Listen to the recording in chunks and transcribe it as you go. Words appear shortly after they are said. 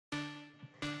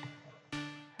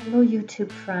Hello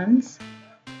YouTube friends,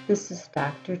 this is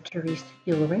Dr. Teresa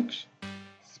Ulrich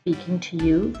speaking to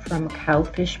you from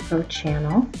CowfishPro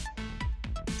channel.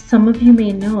 Some of you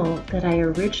may know that I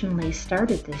originally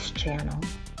started this channel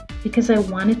because I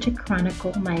wanted to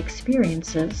chronicle my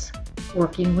experiences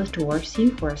working with dwarf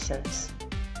seahorses.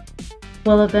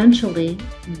 Well, eventually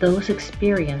those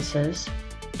experiences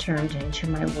turned into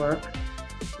my work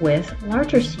with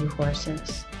larger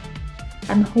seahorses.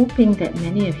 I'm hoping that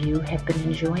many of you have been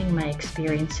enjoying my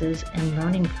experiences and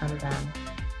learning from them,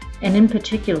 and in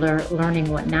particular, learning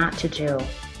what not to do.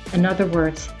 In other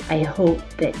words, I hope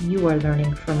that you are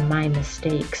learning from my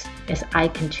mistakes as I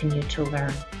continue to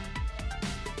learn.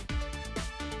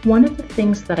 One of the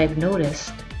things that I've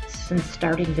noticed since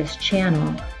starting this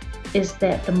channel is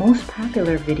that the most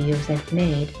popular videos I've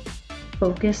made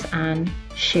focus on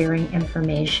sharing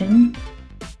information,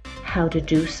 how to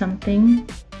do something,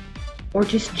 or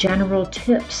just general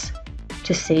tips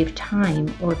to save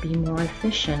time or be more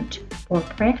efficient or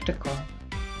practical.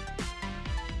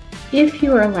 If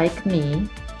you are like me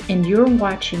and you're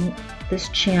watching this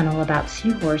channel about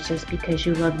seahorses because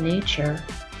you love nature,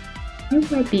 you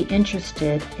might be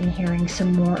interested in hearing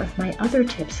some more of my other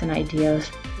tips and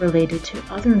ideas related to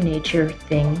other nature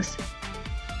things,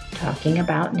 talking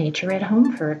about nature at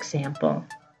home, for example.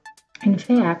 In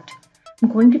fact,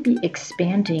 I'm going to be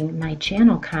expanding my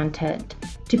channel content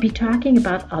to be talking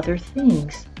about other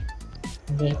things,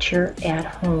 nature at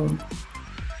home.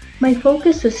 My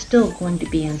focus is still going to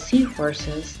be on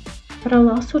seahorses, but I'll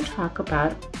also talk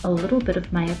about a little bit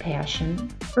of my passion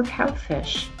for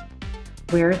cowfish,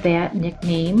 where that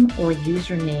nickname or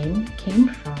username came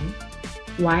from,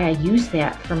 why I use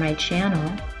that for my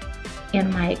channel, and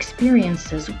my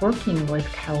experiences working with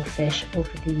cowfish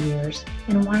over the years,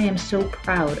 and why I'm so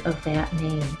proud of that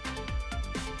name.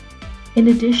 In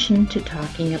addition to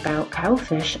talking about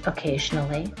cowfish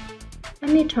occasionally, I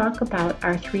may talk about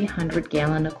our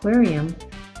 300-gallon aquarium,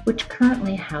 which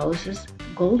currently houses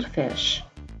goldfish.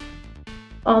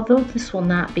 Although this will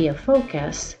not be a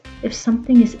focus, if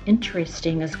something is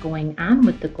interesting is going on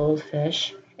with the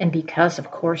goldfish, and because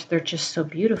of course they're just so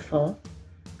beautiful,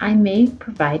 I may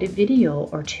provide a video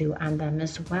or two on them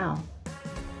as well.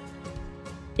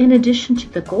 In addition to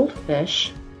the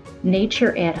goldfish,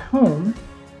 Nature at Home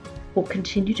will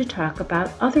continue to talk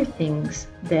about other things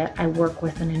that I work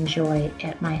with and enjoy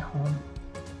at my home.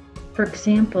 For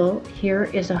example, here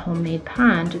is a homemade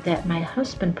pond that my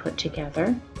husband put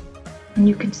together, and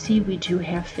you can see we do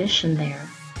have fish in there.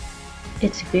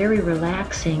 It's very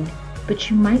relaxing, but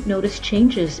you might notice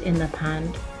changes in the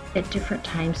pond at different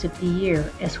times of the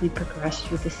year as we progress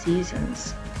through the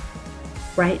seasons.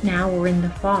 Right now we're in the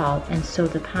fall, and so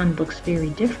the pond looks very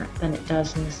different than it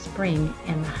does in the spring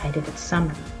and the height of its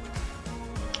summer.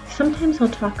 Sometimes I'll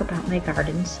talk about my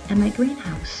gardens and my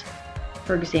greenhouse.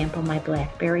 For example, my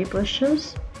blackberry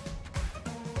bushes,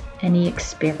 any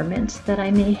experiments that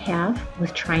I may have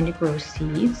with trying to grow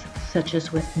seeds, such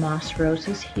as with moss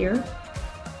roses here,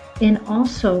 and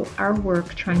also our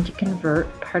work trying to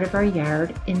convert part of our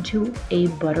yard into a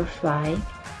butterfly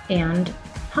and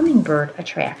hummingbird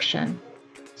attraction.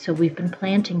 So we've been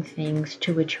planting things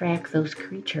to attract those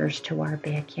creatures to our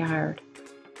backyard.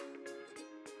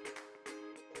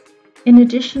 In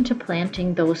addition to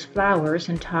planting those flowers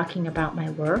and talking about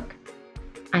my work,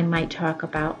 I might talk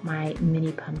about my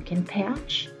mini pumpkin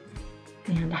patch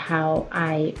and how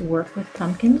I work with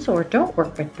pumpkins or don't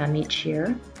work with them each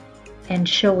year, and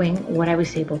showing what I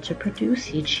was able to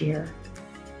produce each year.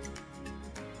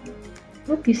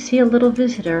 Hope you see a little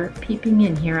visitor peeping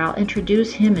in here. I'll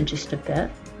introduce him in just a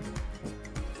bit.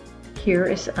 Here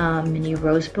is a mini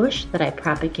rose bush that I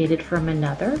propagated from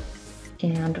another,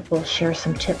 and we'll share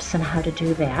some tips on how to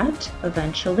do that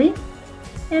eventually.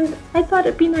 And I thought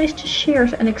it'd be nice to share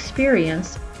an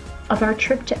experience of our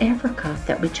trip to Africa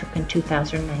that we took in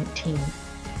 2019,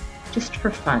 just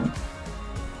for fun.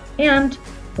 And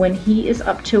when he is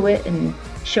up to it and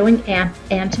showing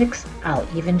antics, I'll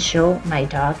even show my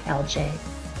dog LJ.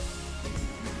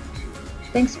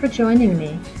 Thanks for joining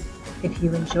me. If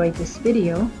you enjoyed this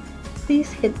video,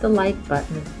 please hit the like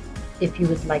button. If you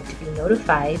would like to be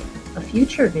notified of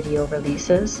future video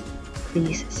releases,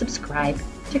 please subscribe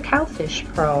to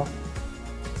CowfishPro.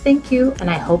 Thank you, and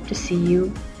I hope to see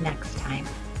you next time.